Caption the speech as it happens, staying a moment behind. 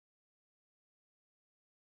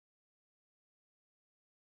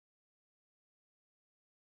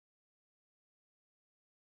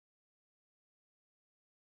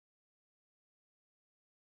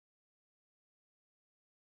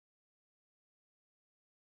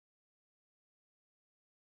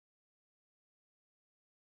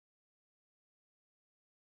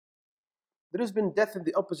There Has Been Death in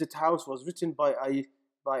the Opposite House was written by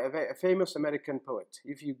a famous American poet.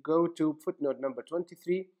 If you go to footnote number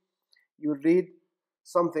 23, you'll read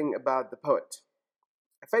something about the poet.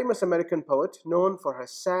 A famous American poet known for her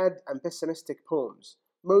sad and pessimistic poems.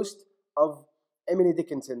 Most of Emily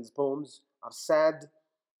Dickinson's poems are sad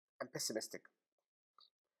and pessimistic.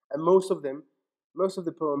 And most of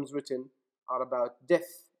the poems written are about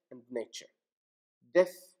death and nature.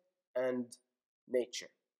 Death and nature.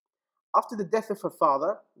 After the death of her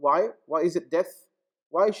father, why? Why is it death?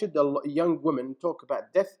 Why should a young woman talk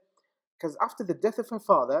about death? Because after the death of her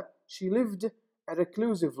father, she lived a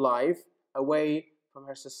reclusive life away from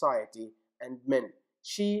her society and men.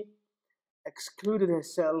 She excluded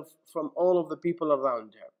herself from all of the people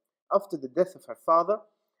around her. After the death of her father,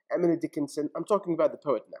 Emily Dickinson, I'm talking about the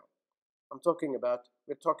poet now. We're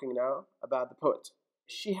talking now about the poet.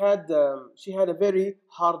 She had a very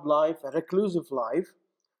hard life, a reclusive life,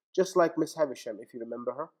 just like Miss Havisham, if you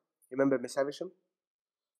remember her. Remember Miss Havisham?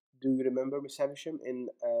 Do you remember Miss Havisham in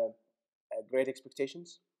Great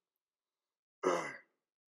Expectations?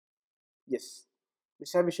 Yes.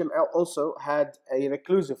 Miss Havisham also had a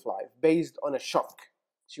reclusive life based on a shock.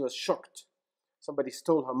 She was shocked. Somebody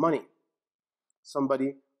stole her money.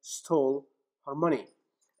 Somebody stole her money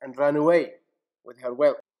and ran away with her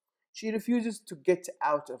wealth. She refuses to get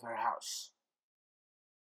out of her house.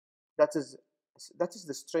 That is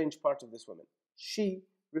the strange part of this woman. She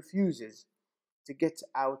refuses to get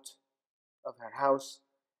out of her house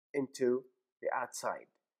into the outside.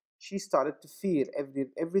 She started to fear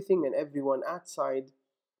everything and everyone outside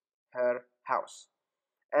her house.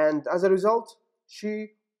 And as a result,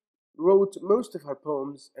 she wrote most of her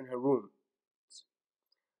poems in her room.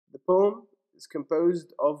 The poem is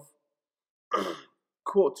composed of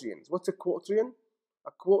quatrains. What's a quatrain?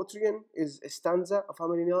 A quatrain is a stanza of how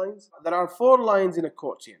many lines? There are 4 lines in a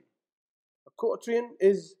quatrain. A quatrain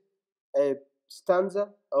is a stanza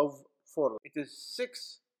of 4 lines. It is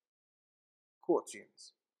 6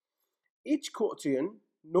 quatrains. Each quatrain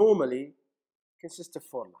normally consists of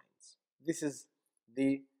 4 lines. This is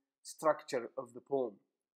the structure of the poem.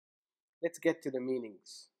 Let's get to the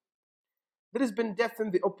meanings. There has been death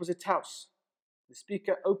in the opposite house. The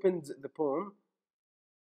speaker opens the poem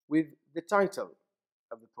with the title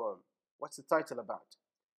of the poem. What's the title about?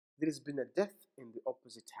 There has been a death in the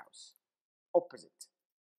opposite house. Opposite.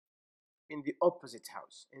 In the opposite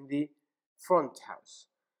house. In the front house.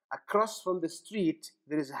 Across from the street,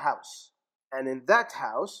 there is a house. And in that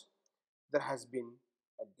house, there has been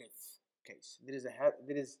a death case. There is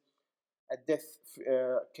a death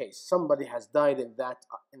case. Somebody has died in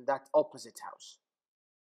that opposite house.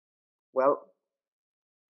 Well,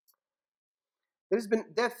 there has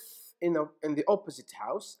been death in the opposite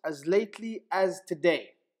house as lately as today.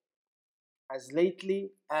 As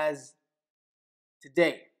lately as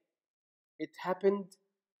today. It happened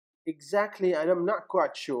exactly, and I'm not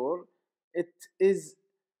quite sure. It is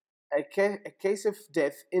a case of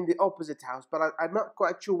death in the opposite house, but I'm not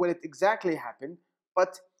quite sure when it exactly happened.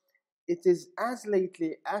 But it is as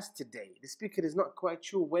lately as today. The speaker is not quite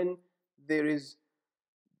sure when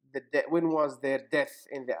when was their death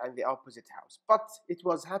in the opposite house. But it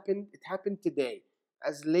happened today,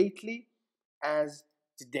 as lately as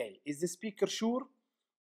today. Is the speaker sure?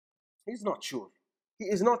 He's not sure. He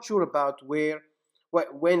is not sure about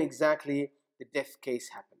when exactly the death case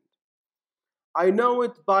happened. I know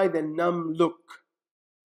it by the numb look.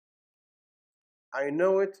 I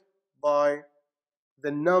know it by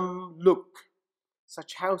the numb look.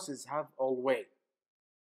 Such houses have always.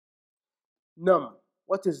 Numb.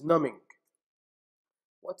 What is numbing?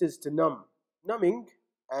 What is to numb? Numbing,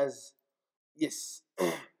 as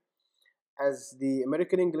the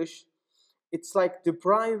American English, it's like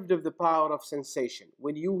deprived of the power of sensation.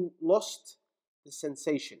 When you lost the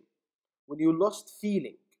sensation, when you lost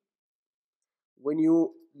feeling, when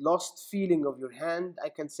you lost feeling of your hand, I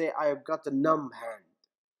can say I have got a numb hand.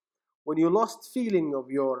 When you lost feeling of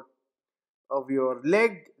your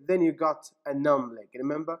leg, then you got a numb leg.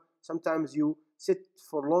 Remember, sometimes you sit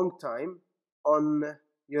for a long time on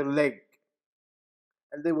your leg,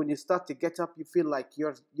 and then when you start to get up, you feel like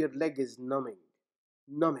your leg is numbing.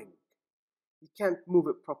 You can't move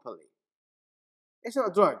it properly. It's not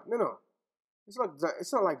a drug. No. It's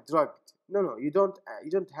not like drugged. No. You don't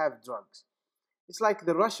have drugs. It's like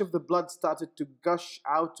the rush of the blood started to gush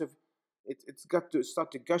out of it. It's got to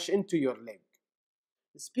start to gush into your leg.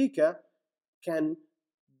 The speaker can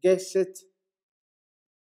guess it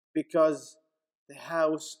because the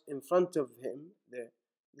house in front of him,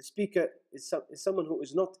 the speaker is someone who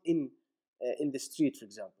is not in the street, for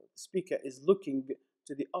example. The speaker is looking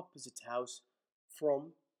to the opposite house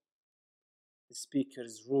from the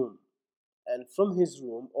speaker's room. And from his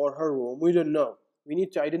room or her room, we don't know. We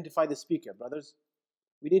need to identify the speaker, brothers.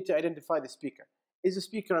 We need to identify the speaker. Is the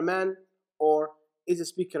speaker a man or is the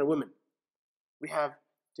speaker a woman? We have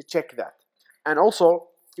to check that. And also,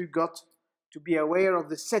 we've got to be aware of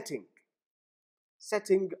the setting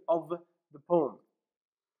of the poem.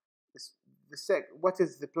 What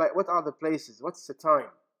are the places? What's the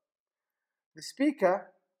time? The speaker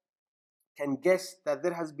can guess that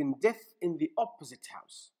there has been death in the opposite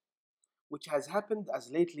house, which has happened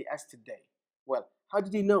as lately as today. Well, how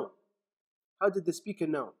did he know? How did the speaker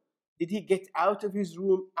know? Did he get out of his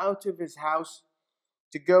room, out of his house,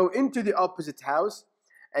 to go into the opposite house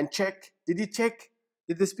and check? Did he check?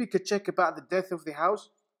 Did the speaker check about the death of the house?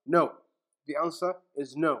 No. The answer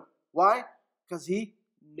is no. Why? Because he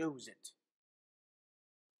knows it.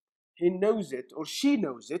 He knows it, or she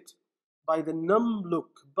knows it, by the numb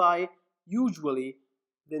look, by usually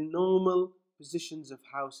the normal positions of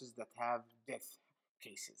houses that have death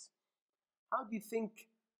cases. How do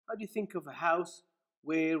you think of a house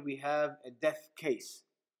where we have a death case?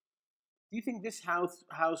 Do you think this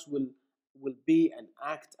house will be and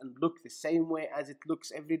act and look the same way as it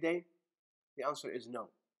looks every day? The answer is no.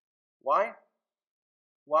 Why?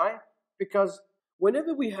 Why? Because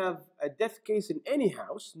whenever we have a death case in any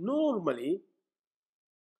house, normally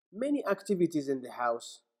many activities in the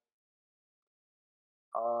house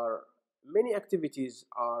are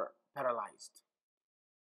paralyzed.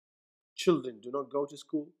 Children do not go to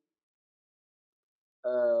school.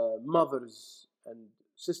 Mothers and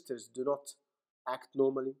sisters do not act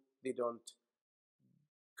normally. They don't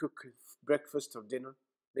cook breakfast or dinner.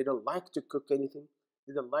 They don't like to cook anything.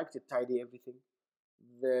 They don't like to tidy everything.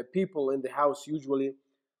 The people in the house usually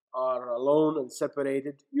are alone and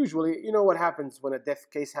separated. Usually, you know what happens when a death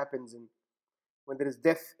case happens and when there is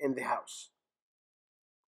death in the house.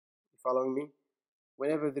 You following me?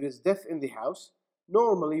 Whenever there is death in the house,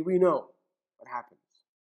 normally we know what happens.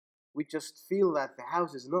 We just feel that the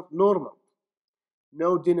house is not normal.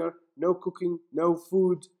 No dinner, no cooking, no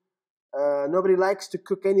food. Nobody likes to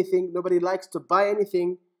cook anything. Nobody likes to buy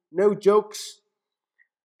anything. No jokes.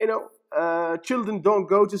 Children don't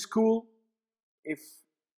go to school if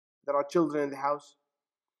there are children in the house.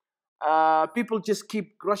 People just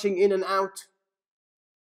keep rushing in and out.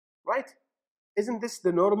 Right? Isn't this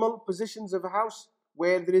the normal positions of a house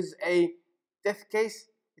where there is a death case?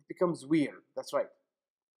 It becomes weird. That's right.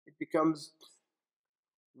 It becomes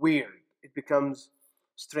weird. It becomes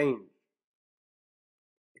strange.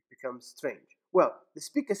 It becomes strange. Well, the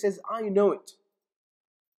speaker says, I know it.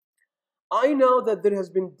 I know that there has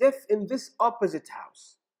been death in this opposite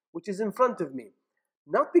house, which is in front of me.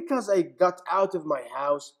 Not because I got out of my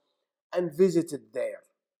house and visited there.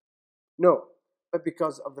 No, but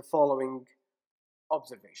because of the following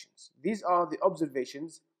observations. These are the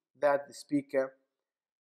observations that the speaker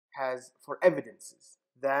has for evidences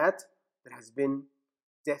that there has been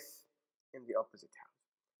death in the opposite house.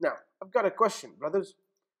 Now, I've got a question, brothers.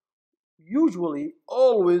 Usually,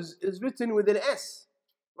 always is written with an S,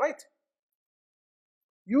 right?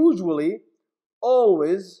 Usually,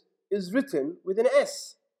 always is written with an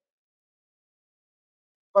S.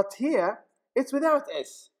 But here, it's without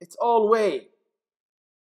S. It's always.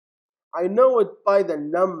 I know it by the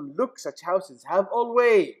numb look such houses have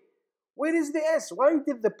always. Where is the S? Why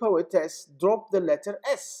did the poetess drop the letter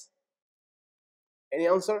S? Any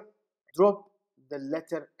answer? Drop the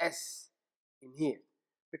letter S in here.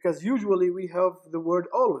 Because usually we have the word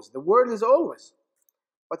always. The word is always.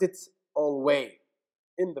 But it's always.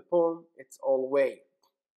 In the poem, it's always.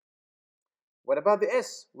 What about the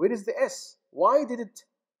S? Where is the S? Why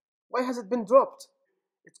has it been dropped?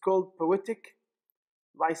 It's called poetic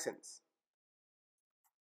license.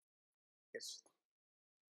 Yes.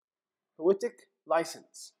 Poetic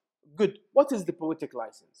license. Good. What is the poetic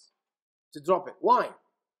license? To drop it. Why?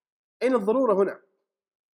 أين الضرورة هنا?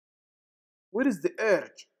 Where is the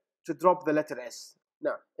urge to drop the letter S?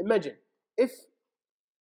 Now, imagine if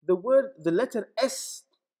the letter S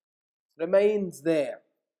remains there.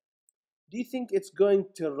 Do you think it's going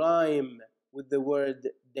to rhyme with the word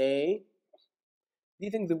day? Do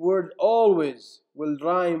you think the word always will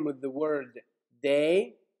rhyme with the word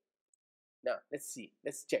day? Now, let's see.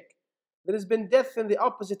 Let's check. There has been death in the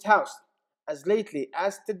opposite house as lately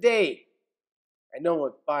as today. I know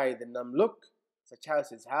it by the numb look. Such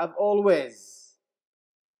houses have always.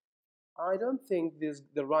 I don't think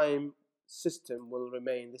the rhyme system will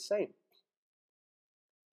remain the same.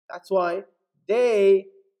 That's why day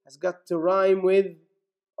has got to rhyme with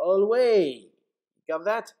always. You got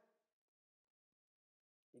that?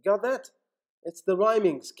 You got that? It's the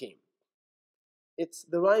rhyming scheme. It's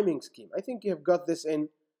the rhyming scheme. I think you have got this in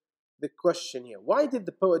the question here. Why did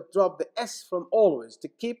the poet drop the S from always to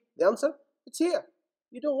keep the answer? It's here.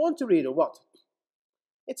 You don't want to read or what?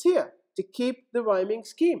 It's here to keep the rhyming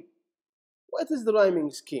scheme. What is the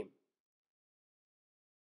rhyming scheme?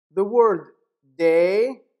 The word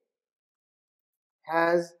day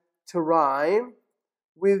has to rhyme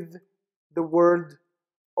with the word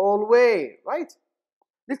always, right?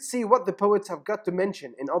 Let's see what the poets have got to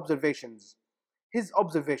mention in observations. His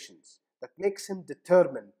observations that makes him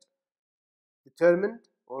determined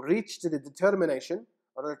or reach to the determination,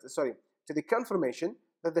 or sorry, to the confirmation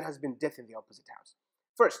that there has been death in the opposite house.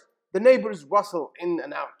 First, the neighbors rustle in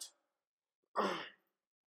and out.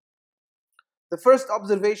 The first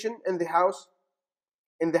observation in the house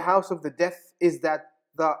of the death is that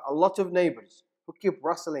there are a lot of neighbors who keep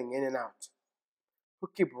rustling in and out, who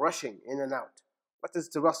keep rushing in and out. What is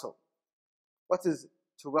to rustle? What is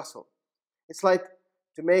to rustle? It's like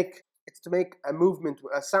to make a movement,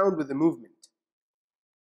 a sound with a movement.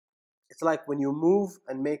 It's like when you move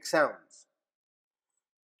and make sounds.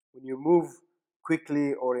 When you move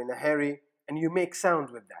quickly or in a hurry and you make sound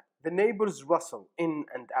with that. The neighbors rustle in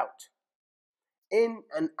and out. In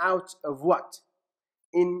and out of what?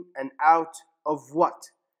 In and out of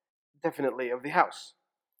what? Definitely of the house.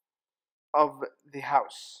 Of the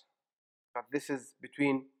house. But this is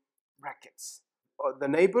between brackets. The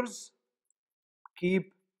neighbors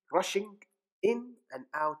keep rushing in and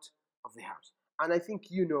out of the house. And I think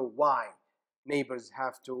you know why neighbors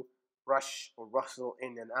have to rush or rustle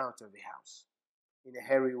in and out of the house in a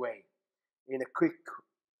hurry way, in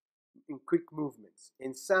quick movements,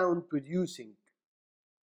 in sound producing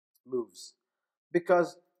moves,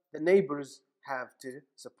 because the neighbors have to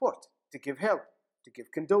support, to give help, to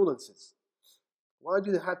give condolences. Why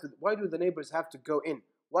do the neighbors have to go in?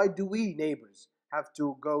 Why do we neighbors have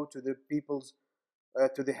to go to the people's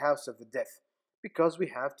to the house of the death? Because we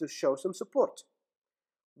have to show some support.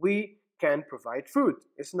 We can provide food.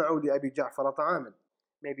 اسمعوا لأبي جعفر طعاما.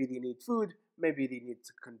 Maybe they need food, maybe they need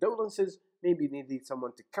condolences, maybe they need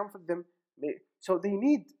someone to comfort them. So they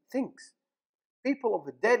need things. People of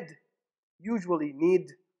the dead usually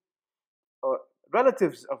need, or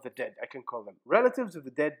relatives of the dead, I can call them. Relatives of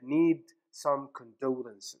the dead need some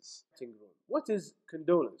condolences. What is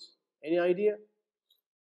condolence? Any idea?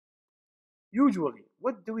 Usually,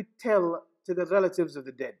 what do we tell to the relatives of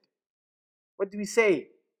the dead? What do we say?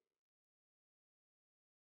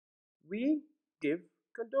 We give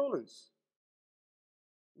condolence.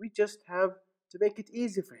 We just have to make it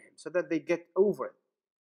easy for him so that they get over it.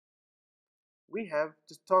 We have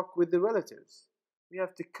to talk with the relatives. We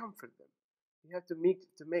have to comfort them. We have to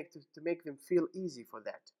make them feel easy for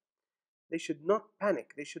that. They should not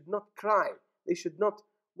panic. They should not cry. They should not.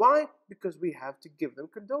 Why? Because we have to give them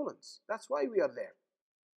condolence. That's why we are there.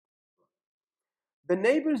 The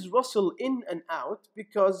neighbors rustle in and out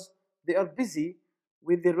because they are busy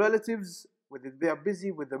with the relatives, they are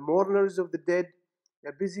busy with the mourners of the dead,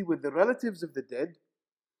 they're busy with the relatives of the dead,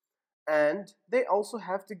 and they also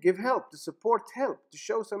have to give help, to support help, to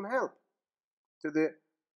show some help to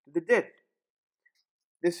the dead.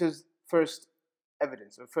 This is first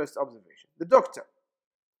evidence, or first observation. The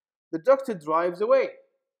doctor drives away.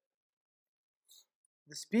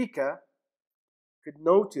 The speaker could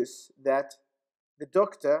notice that the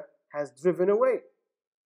doctor has driven away.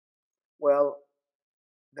 Well,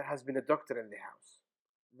 there has been a doctor in the house.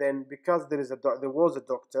 Then because there was a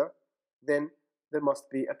doctor, then there must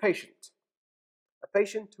be a patient. A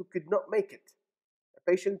patient who could not make it. A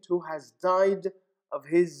patient who has died of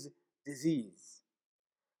his disease.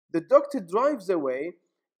 The doctor drives away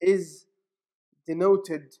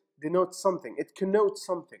denotes something. It connotes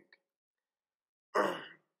something.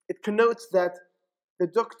 It connotes that the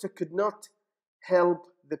doctor could not help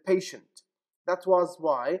the patient. That was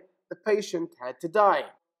why the patient had to die.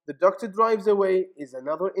 The doctor drives away is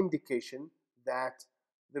another indication that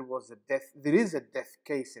there is a death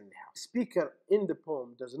case in the house. The speaker in the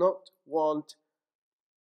poem does not want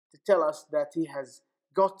to tell us that he has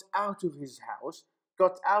got out of his house,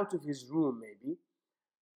 got out of his room maybe,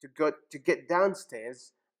 to get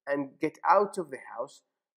downstairs and get out of the house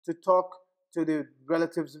to talk to the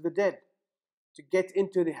relatives of the dead, to get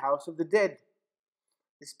into the house of the dead.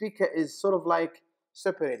 The speaker is sort of like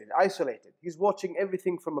separated, isolated. He's watching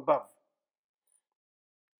everything from above.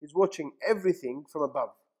 He's watching everything from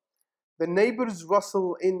above. The neighbors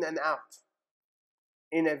rustle in and out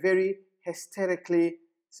in a very hysterically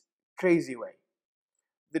crazy way.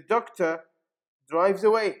 The doctor drives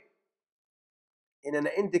away in an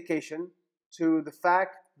indication to the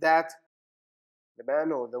fact that the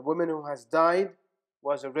man or the woman who has died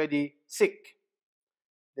was already sick.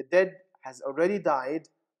 The dead has already died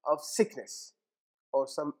of sickness or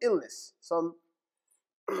some illness, some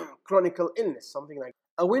chronic illness, something like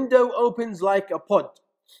that. A window opens like a pod.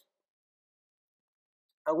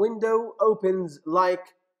 A window opens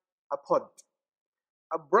like a pod.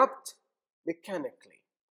 Abrupt, mechanically.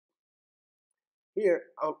 Here,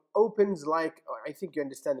 opens like, I think you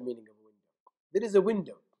understand the meaning of a window. There is a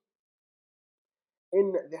window.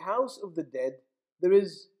 In the house of the dead, there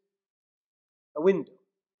is a window.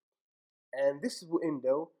 And this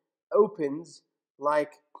window opens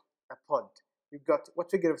like a pod. We've got, what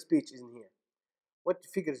figure of speech is in here? What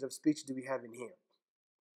figures of speech do we have in here?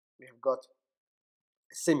 We have got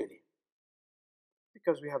a simile,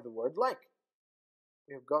 because we have the word like.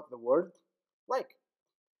 We have got the word like.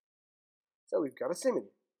 So we've got a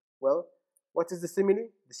simile. Well, what is the simile?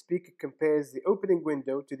 The speaker compares the opening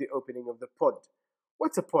window to the opening of the pod.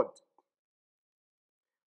 What's a pod?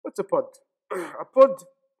 What's a pod? A pod,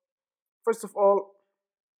 first of all,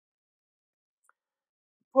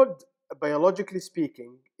 pod, biologically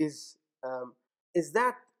speaking, is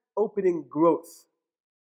that opening growth.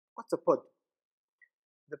 What's a pod?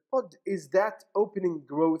 The pod is that opening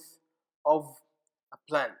growth of a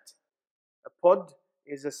plant. A pod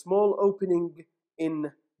is a small opening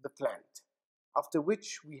in the plant, after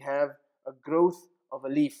which we have a growth of a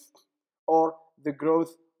leaf, or the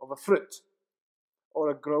growth of a fruit, or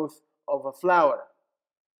a growth of a flower,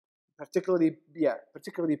 particularly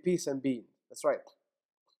peas and beans. That's right.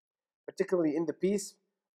 Particularly in the peas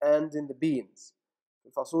and in the beans.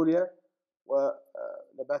 الفاصوليا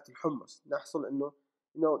ونبات الحمص نحصل إنه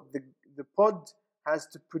the pod has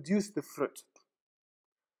to produce the fruit,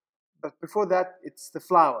 but before that it's the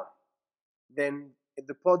flower. Then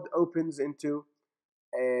the pod opens into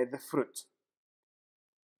the fruit.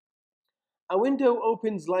 A window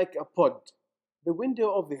opens like a pod. The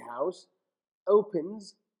window of the house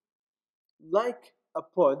opens like a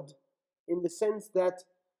pod, in the sense that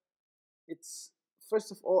it's,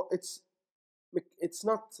 first of all, it's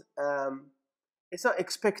not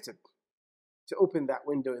expected to open that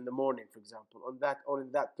window in the morning, for example, on that or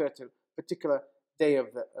in that particular day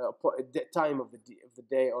of the time of the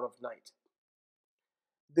day or of night.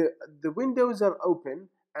 The windows are open,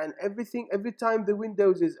 and every time the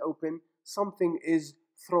windows is open, something is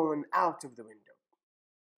thrown out of the window.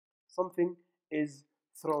 Something is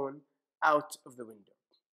thrown out of the window.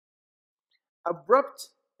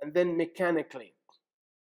 Abrupt and then mechanically.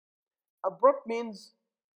 Abruptly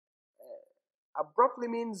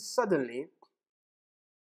means suddenly.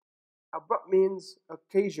 Abrupt means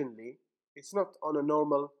occasionally. It's not on a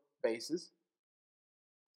normal basis.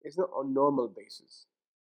 It's not on normal basis.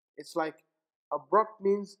 It's like abrupt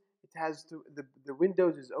means it has to, the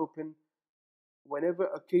windows is open whenever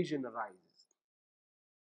occasion arises.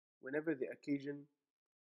 Whenever the occasion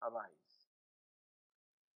arises.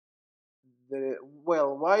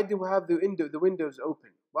 Well, why do we have the windows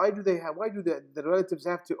open? Why do the relatives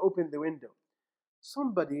have to open the window?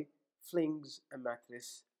 Somebody flings a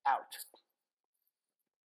mattress out.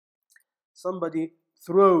 Somebody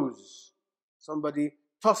throws, somebody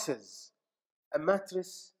tosses a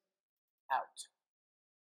mattress out.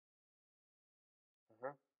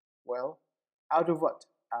 Well, out of what?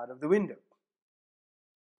 Out of the window.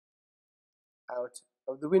 Out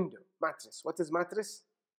of the window. Mattress. What is mattress?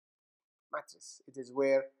 Mattress. It is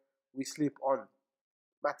where we sleep on.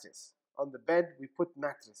 Mattress. On the bed we put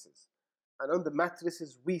mattresses, and on the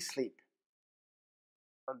mattresses we sleep.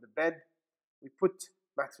 On the bed we put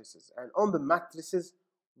mattresses, and on the mattresses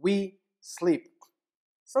we sleep.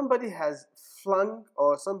 Somebody has flung,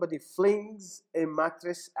 or somebody flings a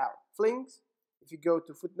mattress out. Flings, if you go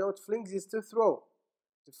to footnote, flings is to throw.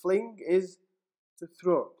 To fling is to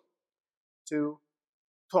throw. To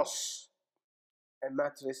toss a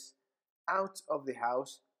mattress out of the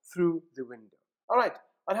house through the window. Alright,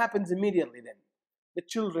 what happens immediately then? The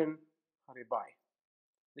children hurry by.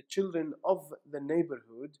 The children of the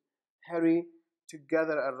neighborhood hurry to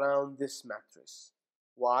gather around this mattress.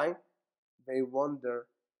 Why? They wonder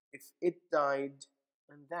if it died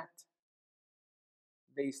on that.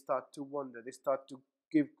 They start to wonder, they start to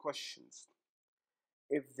give questions.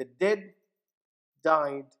 If the dead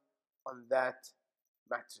died on that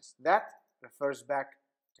mattress. That refers back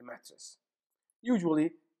to mattress.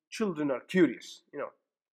 Usually, children are curious.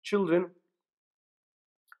 Children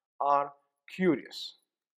are curious.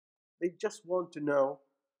 They just want to know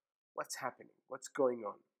what's happening, what's going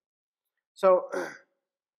on. So,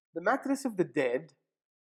 the mattress of the dead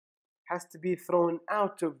has to be thrown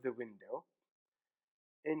out of the window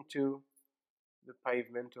into the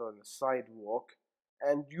pavement or the sidewalk,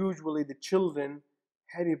 and usually the children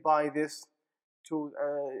hurry by this to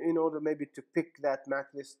in order maybe to pick that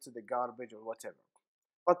mattress to the garbage or whatever.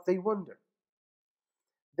 But they wonder.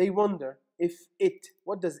 They wonder if it,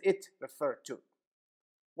 what does it refer to?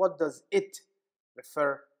 What does it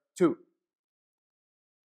refer to?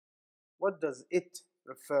 What does it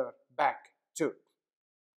refer back to?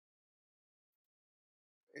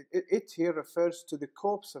 It here refers to the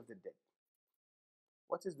corpse of the dead.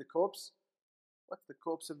 What is the corpse? What's the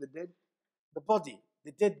corpse of the dead? The body,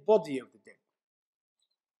 the dead body of the dead.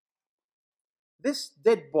 This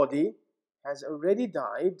dead body has already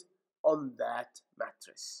died on that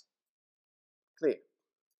mattress. Clear?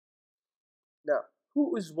 Now,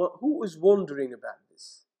 who is wondering about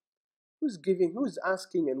this? Who's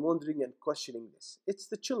asking and wondering and questioning this? It's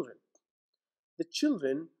the children. The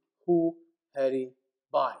children who hurry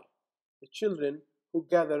by. The children who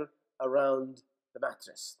gather around the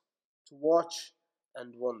mattress to watch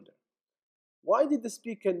and wonder. Why did the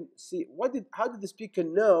speaker see? How did the speaker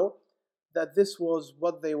know that this was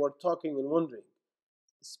what they were talking and wondering?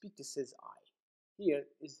 The speaker says I. Here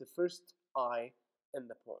is the first I in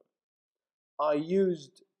the poem. I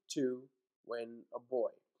used to when a boy.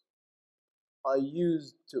 I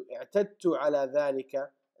used to. اعتدت على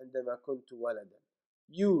ذلك عندما كنت ولدا.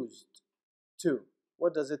 Used to.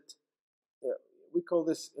 What does it? We call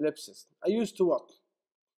this ellipsis. I used to what?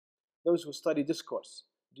 Those who study discourse.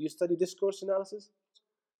 Do you study discourse analysis?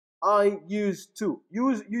 I used to.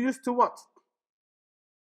 You used to what?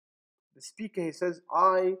 The speaker, he says,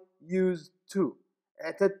 I used to.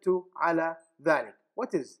 اعتدت على ذلك.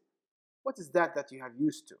 What is that you have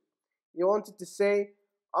used to? You wanted to say,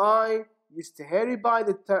 I used to hurry by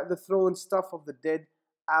the thrown stuff of the dead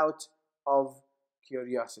out of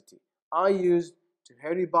curiosity. I used to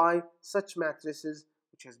hurry by such mattresses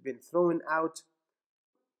which has been thrown out.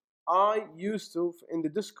 I used to, in the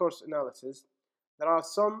discourse analysis, there are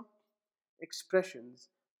some expressions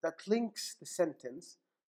that links the sentence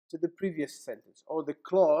to the previous sentence or the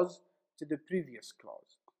clause to the previous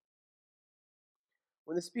clause.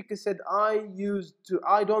 When the speaker said, I used to,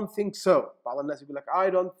 I don't think so. بعض الناس يقول لك, I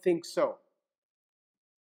don't think so.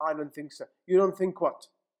 I don't think so. You don't think what?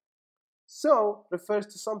 So refers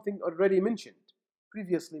to something already mentioned,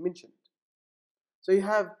 previously mentioned. So you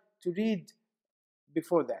have to read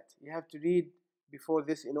before that. You have to read before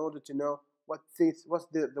this in order to know what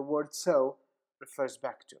the word so refers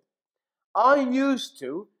back to. I used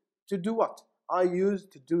to do what? I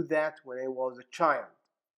used to do that when I was a child,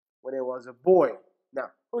 when I was a boy.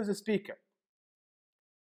 Now, who is the speaker?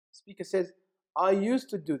 The speaker says, I used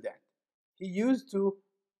to do that. He used to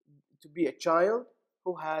be a child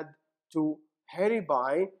who had to hurry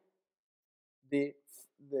by the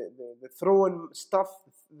thrown stuff,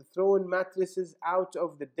 the thrown mattresses out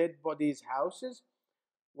of the dead bodies' houses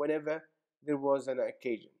whenever there was an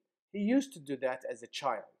occasion. He used to do that as a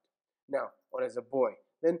child. Now, or as a boy.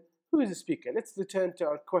 Then, who is the speaker? Let's return to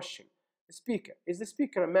our question. The speaker. Is the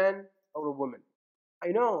speaker a man or a woman? I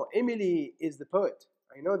know Emily is the poet.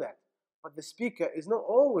 I know that. But the speaker is not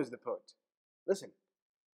always the poet. Listen,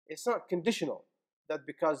 it's not conditional that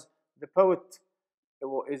because the poet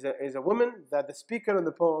is a woman, that the speaker in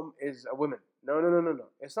the poem is a woman. No.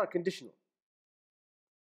 It's not conditional.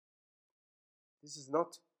 This is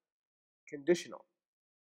not conditional.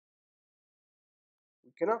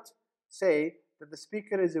 We cannot say that the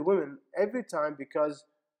speaker is a woman every time because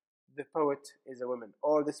the poet is a woman,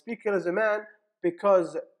 or the speaker is a man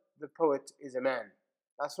because the poet is a man.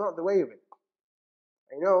 That's not the way of it.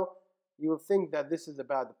 I know you will think that this is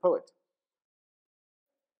about the poet.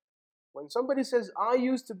 When somebody says, I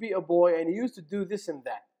used to be a boy and he used to do this and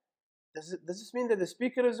that, does this mean that the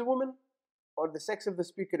speaker is a woman, or the sex of the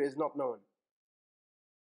speaker is not known?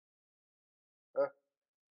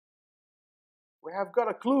 We have got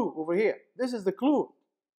a clue over here. This is the clue.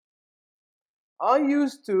 I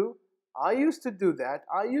used to do that.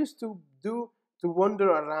 I used to wander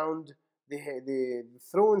around the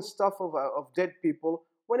thrown stuff of dead people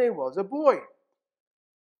when I was a boy.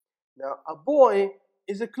 Now, a boy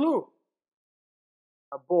is a clue.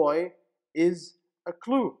 A boy is a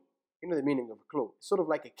clue. You know the meaning of a clue. It's sort of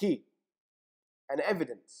like a key, an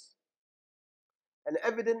evidence. An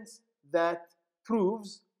evidence that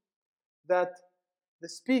proves that the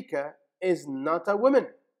speaker is not a woman.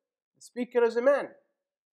 The speaker is a man.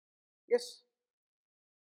 Yes.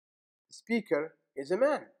 The speaker is a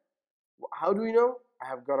man. How do we know? I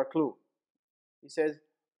have got a clue. He says,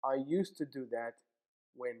 I used to do that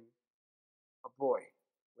when a boy.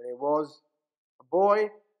 When I was a boy,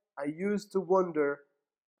 I used to wander,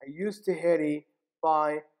 I used to hurry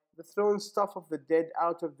by the thrown stuff of the dead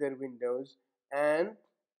out of their windows, and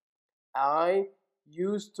I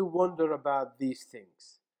used to wonder about these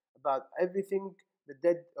things, about everything the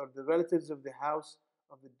dead or the relatives of the house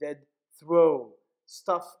of the dead throw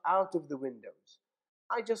stuff out of the windows.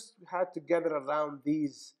 I just had to gather around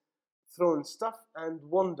these thrown stuff and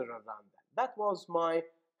wander around that. That was my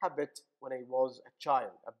habit when I was a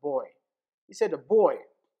child, a boy. He said, a boy.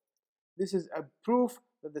 This is a proof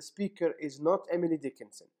that the speaker is not Emily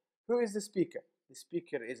Dickinson. Who is the speaker? The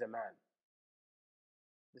speaker is a man.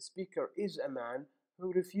 The speaker is a man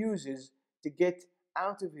who refuses to get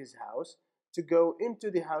out of his house to go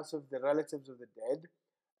into the house of the relatives of the dead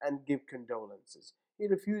and give condolences. He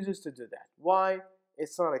refuses to do that. Why?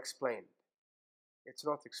 It's not explained. It's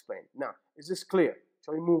not explained. Now, is this clear?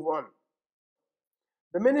 Shall we move on?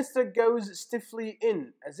 The minister goes stiffly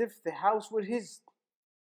in as if the house were his,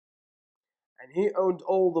 and he owned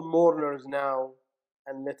all the mourners now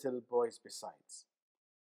and little boys besides.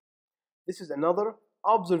 This is another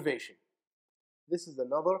observation. This is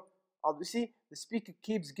another. You see, the speaker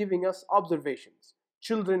keeps giving us observations.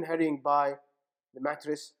 Children hurrying by the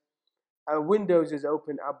mattress. Windows is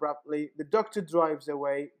open abruptly. The doctor drives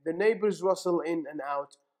away. The neighbors rustle in and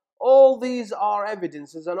out. All these are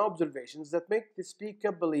evidences and observations that make the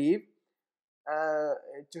speaker believe,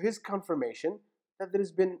 to his confirmation, that there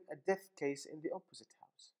has been a death case in the opposite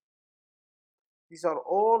house. These are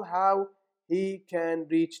all how he can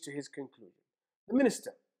reach to his conclusion. The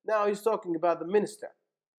minister. Now he's talking about the minister.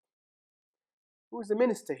 Who is the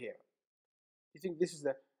minister here? You think this is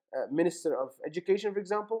the minister of education, for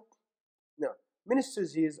example? No.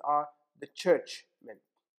 Ministers here are the churchmen.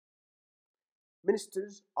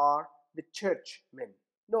 Ministers are the churchmen.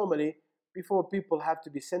 Normally, before people have to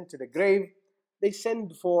be sent to the grave, they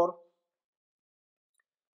send for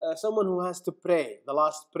someone who has to pray the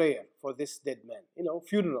last prayer for this dead man. You know,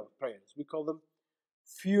 funeral prayers. We call them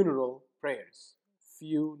funeral prayers.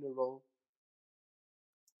 Funeral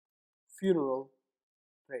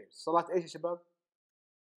prayers. صلاة ايش يا شباب؟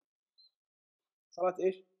 صلاة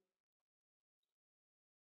ايش؟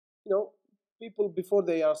 You know, people before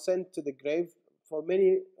they are sent to the grave, for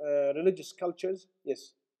many religious cultures,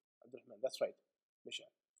 yes, Abdurrahman, that's right, Misha.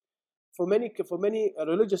 For many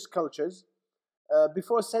religious cultures,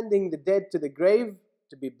 before sending the dead to the grave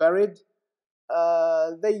to be buried,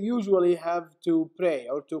 they usually have to pray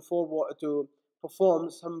or to perform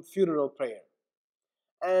some funeral prayer.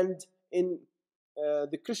 And in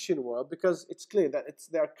the Christian world, because it's clear that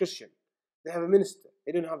they are Christian, they have a minister.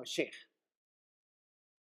 They don't have a sheikh.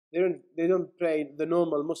 They don't pray the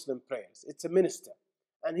normal Muslim prayers. It's a minister,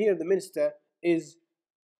 and here the minister is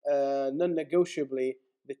non-negotiably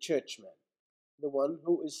the churchman, the one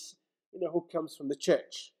who is, who comes from the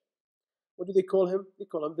church. What do they call him? They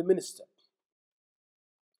call him the minister.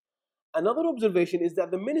 Another observation is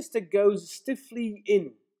that the minister goes stiffly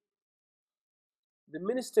in. The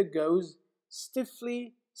minister goes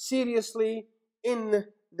stiffly, seriously in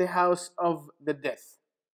the house of the death.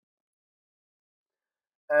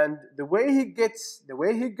 And the way he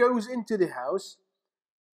goes into the house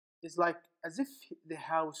is like as if the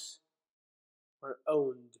house were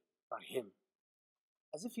owned by him.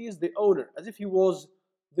 As if he is the owner, as if he was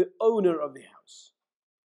the owner of the house.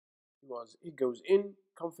 He goes in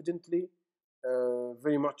confidently,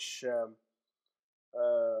 very much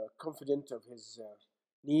confident of his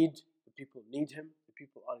need. The people need him. The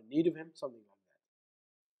people are in need of him, something like that.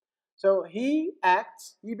 So he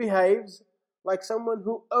behaves like someone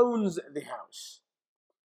who owns the house.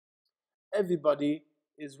 Everybody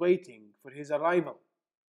is waiting for his arrival,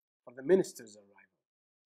 for the minister's arrival,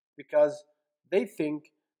 because they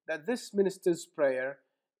think that this minister's prayer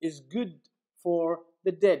is good for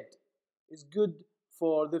the dead, is good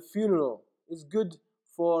for the funeral, is good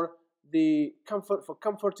for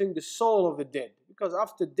comforting the soul of the dead. Because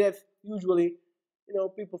after death, usually,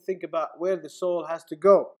 people think about where the soul has to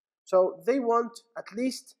go. So they want at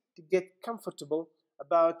least to get comfortable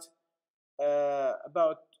about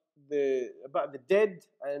the dead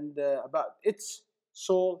and about its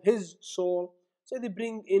soul, his soul. So they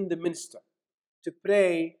bring in the minister to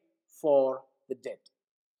pray for the dead.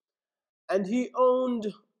 And he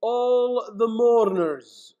owned all the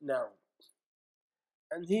mourners now.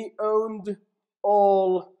 And he owned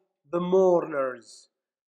all the mourners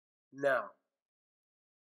now.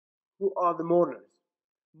 Who are the mourners?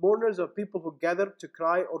 Mourners are people who gather to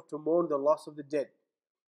cry or to mourn the loss of the dead.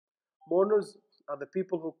 Mourners are the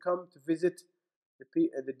people who come to visit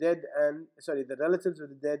the dead and the relatives of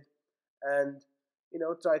the dead, and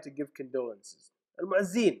try to give condolences.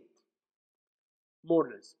 Al-Mu'azzin,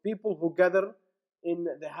 mourners, people who gather in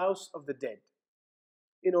the house of the dead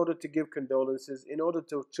in order to give condolences, in order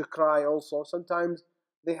to cry also. Sometimes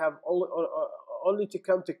they have only to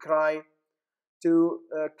come to cry, to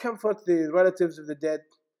comfort the relatives of the dead.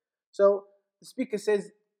 So the speaker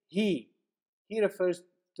says he refers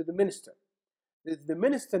to the minister. The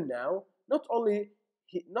minister now, not only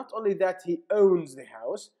that he owns the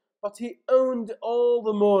house, but he owned all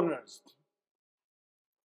the mourners.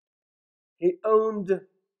 He owned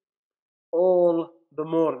all the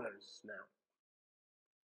mourners now.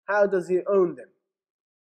 How does he own them?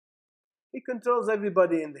 He controls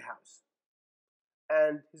everybody in the house.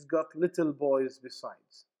 And he's got little boys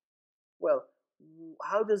besides. Well,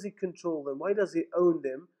 how does he control them? Why does he own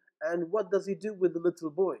them? And what does he do with the little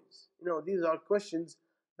boys? You know, these are questions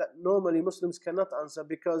that normally Muslims cannot answer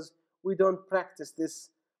because we don't practice this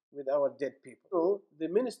with our dead people. So the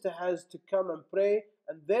minister has to come and pray,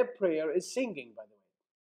 and their prayer is singing, by the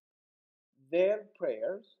way. Their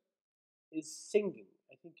prayers is singing.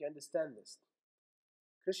 I think you understand this.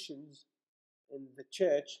 Christians in the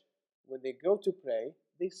church, when they go to pray,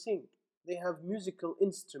 they sing. They have musical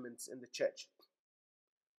instruments in the church.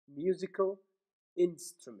 Musical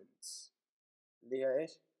instruments. اللي هي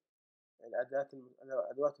ايش؟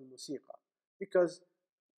 الأدوات الموسيقى. Because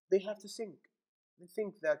they have to sing. They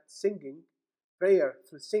think that singing, prayer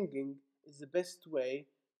through singing, is the best way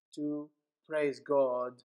to praise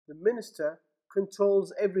God. The minister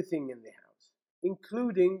controls everything in the house,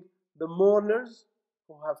 including the mourners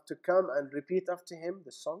who have to come and repeat after him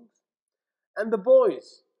the songs, and the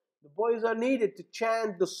boys. The boys are needed to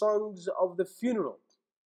chant the songs of the funeral.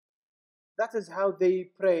 That is how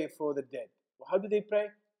they pray for the dead. How do they pray?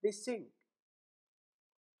 They sing.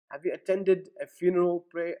 Have you attended a funeral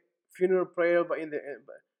prayer but in the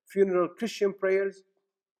funeral Christian prayers?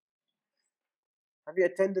 Have you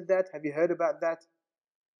attended that? Have you heard about that?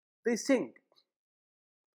 They sing.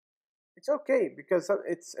 It's okay because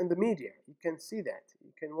it's in the media. You can see that.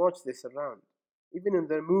 You can watch this around, even in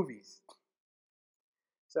their movies.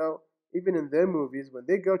 So even in their movies, when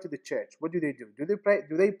they go to the church, what do they do? Do they pray?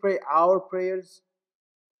 Do they pray our prayers?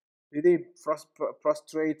 Do they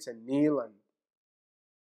prostrate and kneel and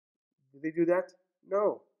do they do that?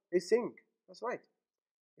 No, they sing. That's right.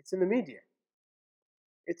 It's in the media.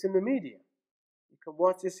 It's in the media. You can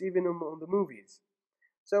watch this even on the movies.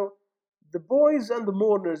 So the boys and the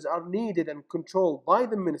mourners are needed and controlled by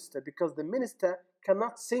the minister because the minister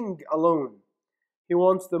cannot sing alone. He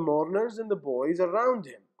wants the mourners and the boys around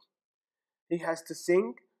him. He has to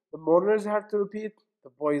sing. The mourners have to repeat. The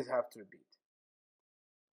boys have to repeat.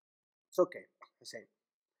 It's okay. I say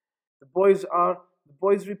the boys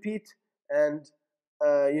repeat, and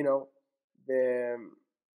the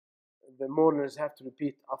mourners have to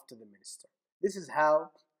repeat after the minister. This is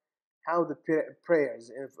how the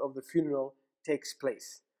prayers of the funeral takes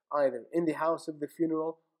place, either in the house of the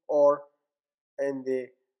funeral or in the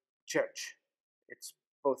church. It's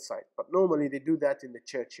both sides, but normally they do that in the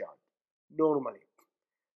churchyard. Normally,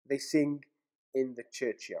 they sing in the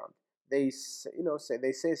churchyard. They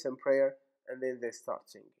say some prayer and then they start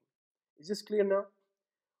singing. Is this clear now?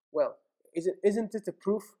 Well, isn't it a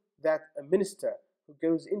proof that a minister who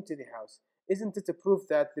goes into the house, isn't it a proof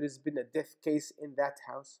that there has been a death case in that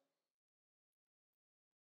house?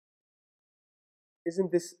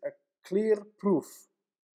 Isn't this a clear proof,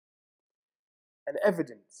 an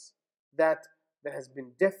evidence that there has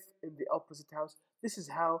been death in the opposite house? This is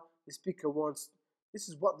how the speaker wants. This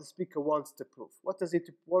is what the speaker wants to prove. What does it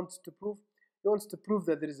want to prove? He wants to prove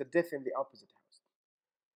that there is a death in the opposite house.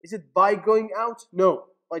 Is it by going out? No,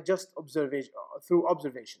 by just observation, through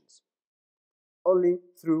observations. Only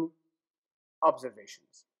through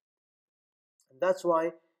observations. And that's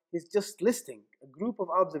why he's just listing a group of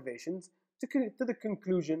observations to the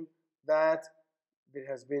conclusion that there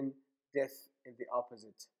has been death in the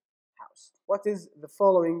opposite house. What is the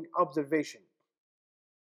following observation?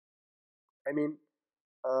 I mean,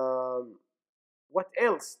 what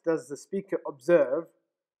else does the speaker observe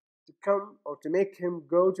to come or to make him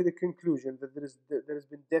go to the conclusion that there has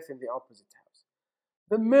been death in the opposite house?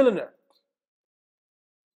 The milliner.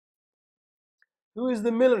 Who is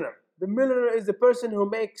the milliner? The milliner is the person who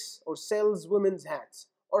makes or sells women's hats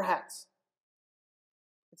or hats.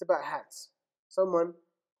 It's about hats. Someone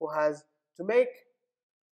who has to make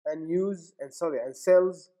and use and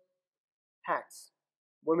sells hats,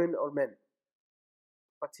 women or men.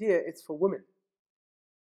 But here it's for women.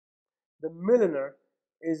 The milliner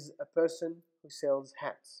is a person who sells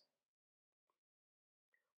hats.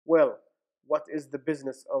 Well, what is the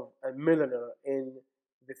business of a milliner in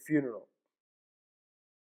the funeral?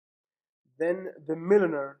 Then the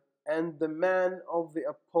milliner and the man of the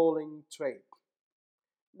appalling trade.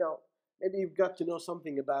 Now, maybe you've got to know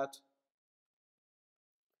something about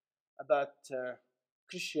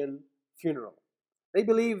Christian funeral. They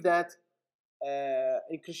believe that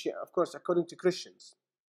in Christian, of course, according to Christians,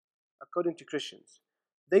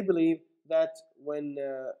 they believe that when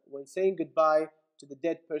saying goodbye to the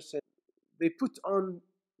dead person, they put on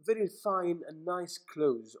very fine and nice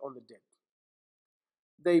clothes on the dead.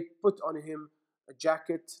 They put on him a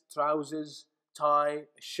jacket, trousers, tie,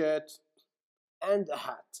 a shirt, and a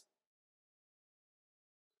hat.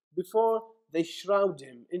 Before they shroud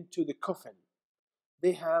him into the coffin,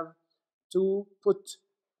 they have to put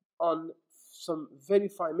on some very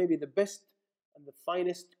fine, maybe the best and the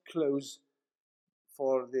finest clothes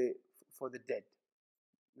for the dead.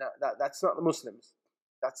 Now that's not the Muslims,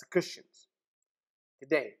 that's the Christians.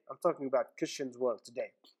 Today, I'm talking about Christians' world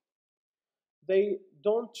today. They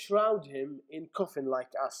don't shroud him in coffin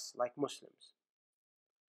like us, like Muslims.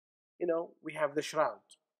 You know, we have the shroud.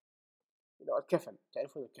 You know, الكفن.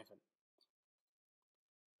 تعرفون الكفن.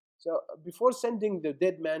 So before sending the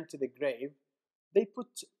dead man to the grave, they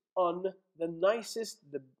put on the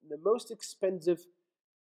nicest, the most expensive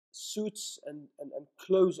suits and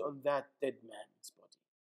clothes on that dead man's body.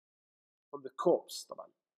 On the corpse, طبعا.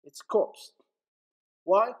 It's corpse.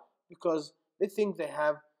 Why? Because they think they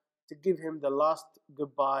have to give him the last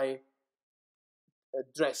goodbye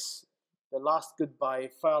dress, the last goodbye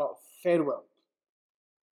farewell.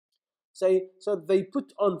 So they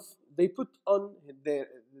put on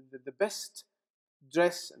the best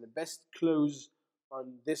dress and the best clothes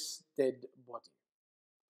on this dead body.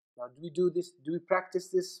 Now, do we do this? Do we practice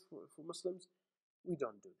this for Muslims? We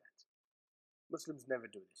don't do that. Muslims never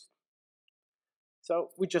do this.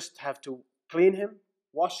 So we just have to clean him,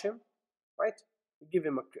 wash him, right? We give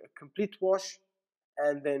him a complete wash,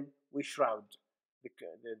 and then we shroud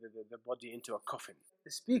the body into a coffin.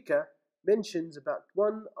 The speaker mentions about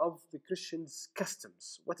one of the Christians'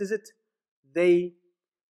 customs. What is it? They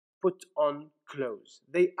put on clothes.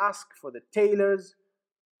 They ask for the tailors,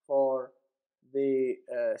 for the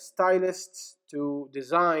stylists to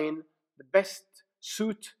design the best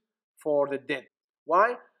suit for the dead.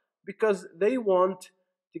 Why? Because they want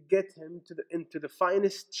to get him into the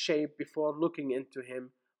finest shape before looking into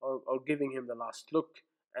him or giving him the last look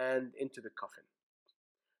and into the coffin.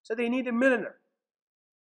 So they need a milliner.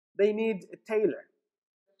 They need a tailor.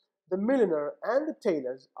 The milliner and the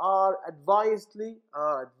tailors are advisedly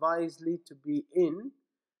to be in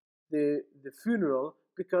the funeral,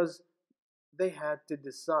 because they had to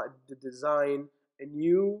design a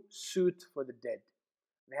new suit for the dead.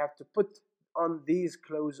 They have to put on these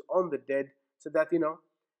clothes on the dead, so that, you know,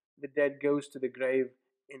 the dead goes to the grave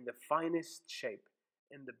in the finest shape,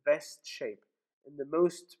 in the best shape, in the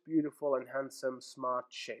most beautiful and handsome, smart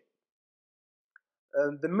shape.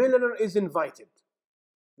 The milliner is invited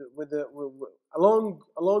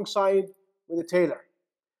alongside with the tailor.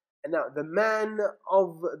 And now the man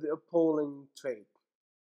of the appalling trade,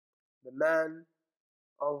 the man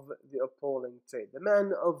of the appalling trade, the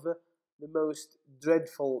man of the most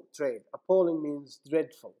dreadful trade. Appalling means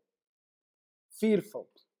dreadful, fearful.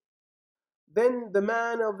 Then the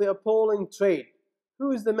man of the appalling trade.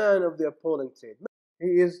 Who is the man of the appalling trade?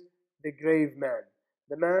 He is the grave man,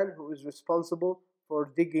 the man who is responsible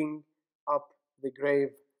for digging up the grave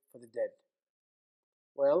for the dead.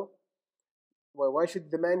 Well, why should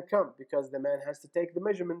the man come? Because the man has to take the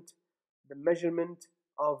measurement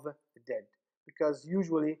of the dead. Because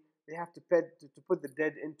usually they have to put the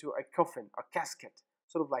dead into a coffin, a casket,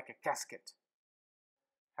 sort of like a casket.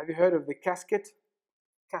 Have you heard of the casket?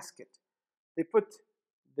 Casket. They put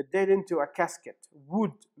the dead into a casket,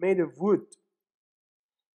 wood, made of wood.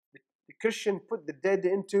 The Christian put the dead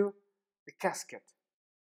into the casket,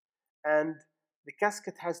 and the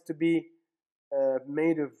casket has to be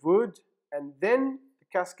made of wood, and then the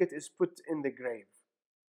casket is put in the grave.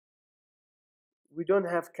 We don't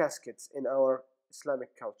have caskets in our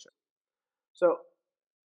Islamic culture. So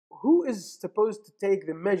who is supposed to take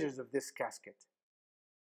the measures of this casket?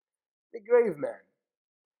 The grave man.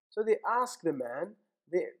 So they ask the man,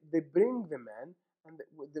 they bring the man, and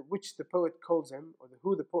which the poet calls him, or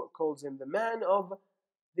who the poet calls him, the man of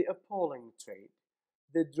the appalling trade,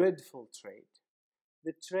 the dreadful trade,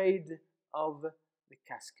 the trade of the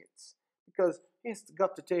caskets. Because he's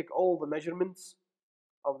got to take all the measurements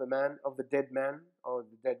of the man, of the dead man or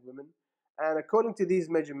the dead woman, and according to these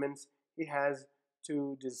measurements, he has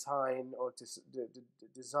to design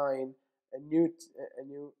design a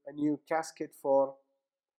new casket for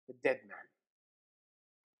the dead man.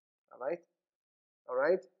 All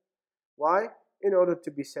right. Why? In order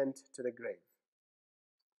to be sent to the grave.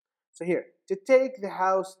 So here, to take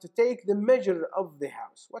the measure of the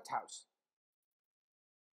house. What house?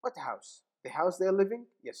 What house? The house they're living?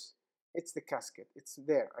 Yes, it's the casket. It's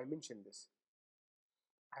there. I mentioned this.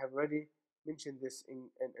 I have already mentioned this in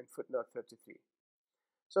footnote 33.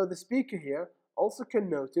 So the speaker here also can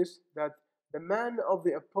notice that the man of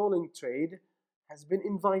the appalling trade has been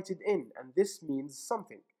invited in, and this means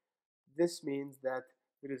something. This means that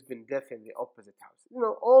there has been death in the opposite house. You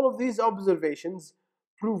know, all of these observations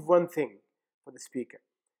prove one thing for the speaker.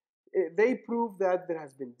 They prove that there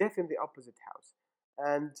has been death in the opposite house,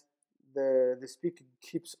 and the speaker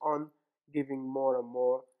keeps on giving more and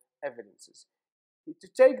more evidences. To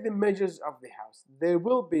take the measures of the house, there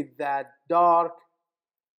will be that dark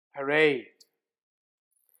parade.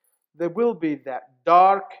 There will be that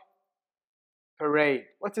dark parade.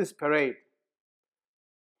 What is parade?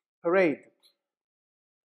 Parade.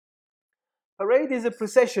 Parade is a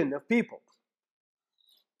procession of people.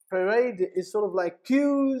 Parade is sort of like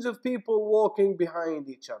queues of people walking behind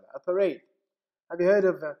each other. A parade. Have you heard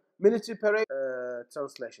of a military parade?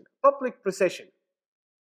 Translation. Public procession.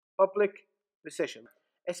 Public procession.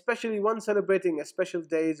 Especially one celebrating a special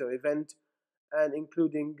days or event, and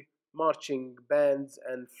including marching bands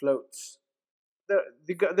and floats.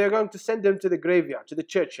 They're going to send him to the graveyard, to the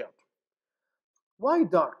churchyard. Why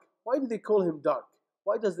dark? Why do they call him dark?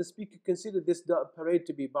 Why does the speaker consider this parade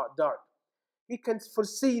to be dark? He can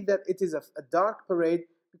foresee that it is a dark parade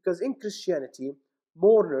because in Christianity,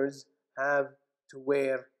 mourners have to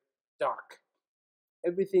wear dark.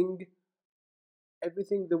 Everything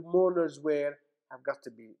the mourners wear have got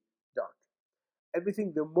to be dark.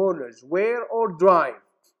 Everything the mourners wear or drive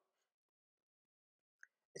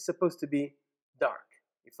is supposed to be dark.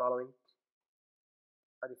 You following?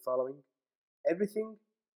 Are you following? Everything,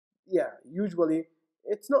 yeah, usually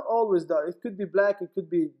it's not always dark. It could be black, it could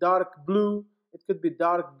be dark blue, it could be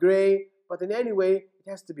dark gray, but in any way, it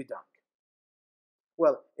has to be dark.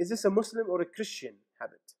 Well, is this a Muslim or a Christian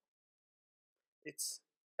habit? It's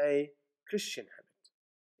a Christian habit.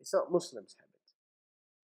 It's not Muslim's habit.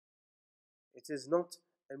 It is not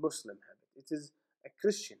a Muslim habit. It is a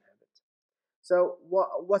Christian habit. So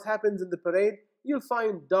what happens in the parade? You'll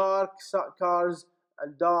find dark cars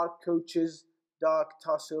and dark coaches, dark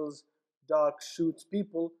tassels, dark suits,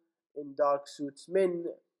 people in dark suits, men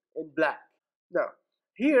in black. Now,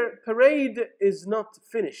 here, parade is not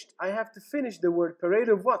finished. I have to finish the word parade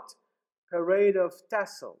of what? Parade of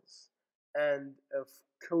tassels and of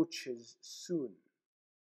coaches soon.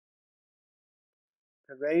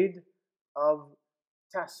 Parade of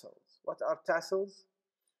tassels. What are tassels?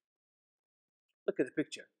 Look at the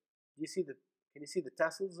picture. Do you see can you see the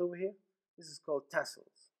tassels over here? This is called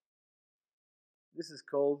tassels. This is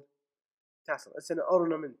called tassel. It's an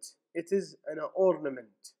ornament. It is an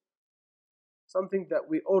ornament. Something that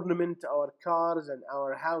we ornament our cars and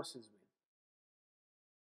our houses with.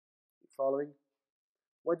 You following?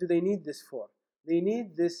 What do they need this for? They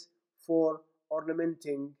need this for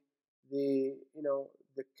ornamenting the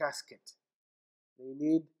casket. They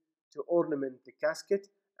need to ornament the casket,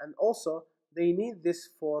 and also they need this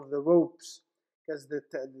for the ropes, because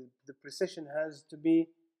the procession has to be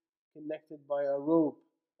connected by a rope,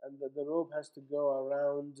 and the rope has to go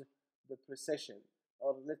around the procession,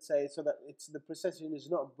 or let's say so that the procession is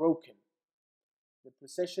not broken. The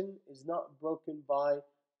procession is not broken by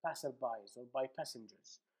passerbys or by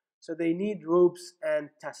passengers. So they need ropes and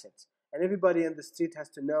tassels, and everybody in the street has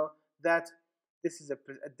to know that this is a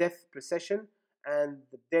death procession, and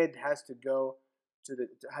the dead has to go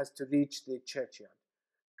has to reach the churchyard.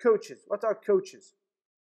 Coaches. What are coaches?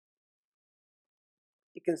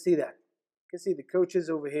 You can see that. You can see the coaches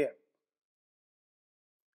over here.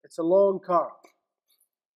 It's a long car.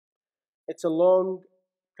 It's a long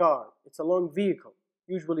car. It's a long vehicle,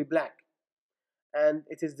 usually black, and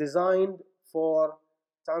it is designed for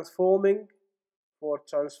transforming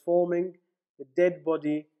the dead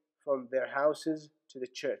body from their houses to the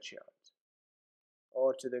churchyard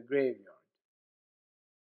or to the graveyard.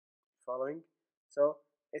 Following? So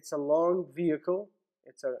it's a long vehicle.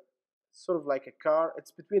 It's a sort of like a car.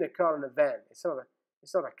 It's between a car and a van. It's not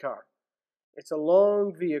a car. It's a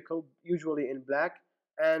long vehicle, usually in black,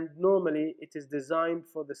 and normally it is designed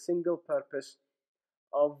for the single purpose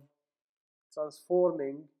of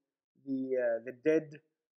transforming the dead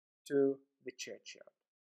to the churchyard.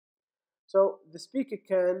 So the speaker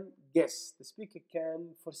can guess, the speaker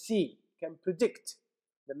can foresee, can predict.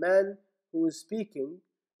 The man who is speaking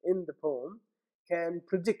in the poem can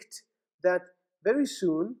predict that very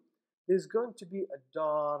soon there's going to be a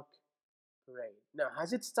dark parade. Now,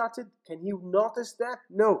 has it started? Can he notice that?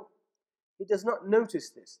 No, he does not notice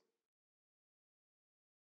this.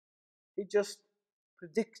 He just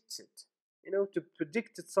predicts it. To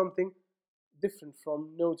predict something different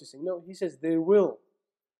from noticing. No, he says there will.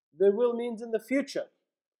 There will means in the future.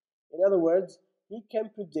 In other words, he can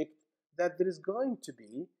predict that there is going to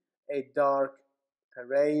be a dark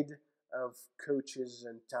parade of coaches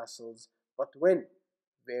and tassels. But when?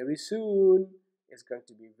 Very soon. It's going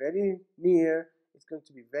to be very near. It's going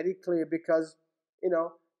to be very clear, because,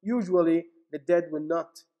 usually the dead will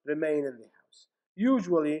not remain in the house.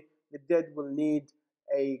 Usually the dead will need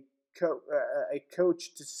a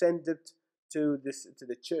coach to send it to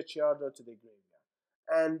the churchyard or to the graveyard.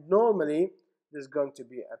 And normally there's going to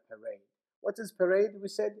be a parade. What is parade? We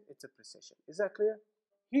said it's a procession. Is that clear?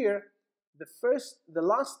 Here, the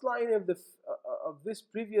last line of this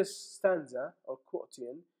previous stanza or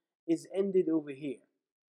quotidian is ended over here.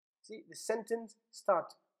 See, the sentence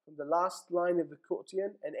starts from the last line of the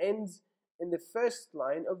quotidian and ends in the first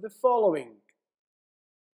line of the following,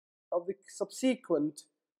 of the subsequent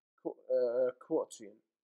quotidian.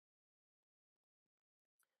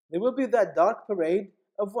 There will be that dark parade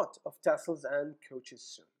of what? Of tassels and coaches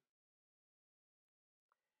soon.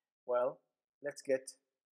 Well, let's get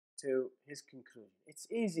to his conclusion. It's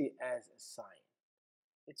easy as a sign.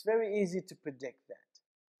 It's very easy to predict that.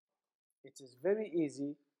 It is very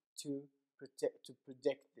easy to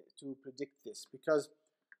predict this, because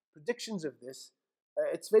predictions of this,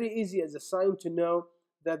 it's very easy as a sign to know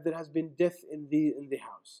that there has been death in the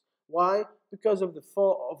house. Why? Because of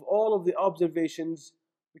all of the observations.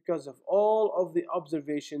 Because of all of the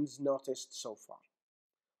observations noticed so far.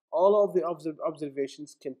 All of the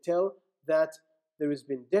observations can tell that there has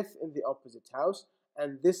been death in the opposite house,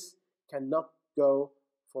 and this cannot go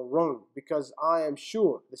for wrong, because I am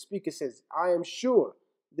sure, the speaker says, I am sure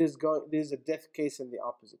there's a death case in the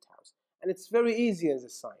opposite house. And it's very easy as a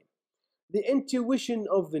sign. The intuition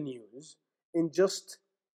of the news in just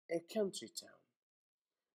a country town.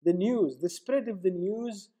 The news, the spread of the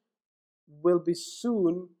news will be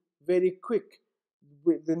soon very quick.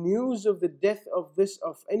 With the news of the death of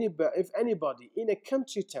anybody in a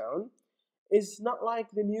country town is not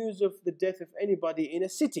like the news of the death of anybody in a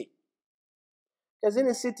city. Because in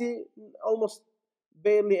a city, almost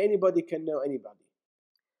barely anybody can know anybody.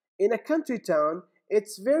 In a country town,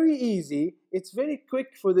 it's very easy, it's very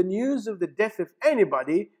quick for the news of the death of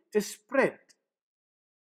anybody to spread.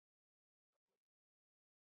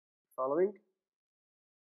 Following?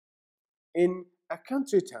 In a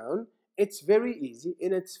country town, it's very easy,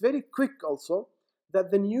 and it's very quick also,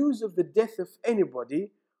 that the news of the death of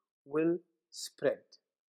anybody will spread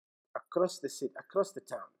across the city, across the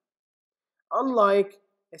town. Unlike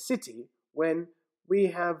a city, when we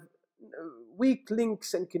have weak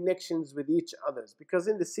links and connections with each other, because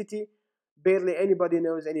in the city barely anybody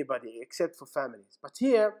knows anybody except for families. But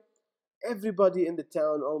here, everybody in the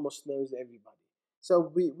town almost knows everybody.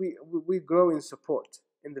 So we grow in support.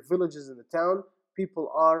 In the villages in the town,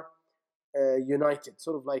 people are united,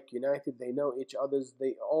 sort of like united. They know each other.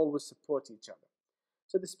 They always support each other.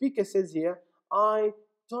 So the speaker says here, I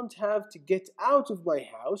don't have to get out of my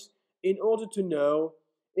house in order to know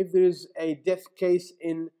if there is a death case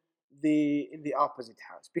in the opposite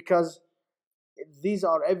house, because these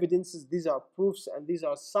are evidences, these are proofs, and these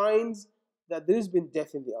are signs that there has been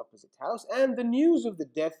death in the opposite house, and the news of the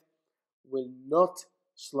death will not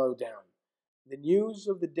slow down. The news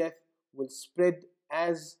of the death will spread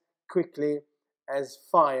as quickly as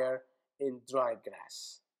fire in dry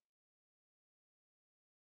grass.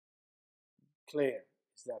 Clear?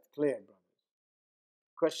 Is that clear, brothers?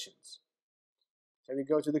 Questions? Shall we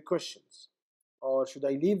go to the questions? Or should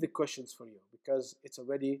I leave the questions for you? Because it's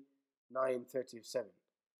already 9:37.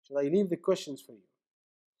 Should I leave the questions for you?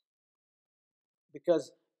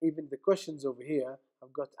 Because even the questions over here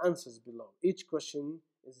have got answers below. Each question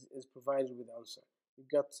is provided with answer. You've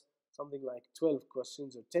got something like 12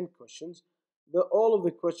 questions or 10 questions. All of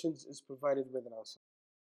the questions is provided with an answer.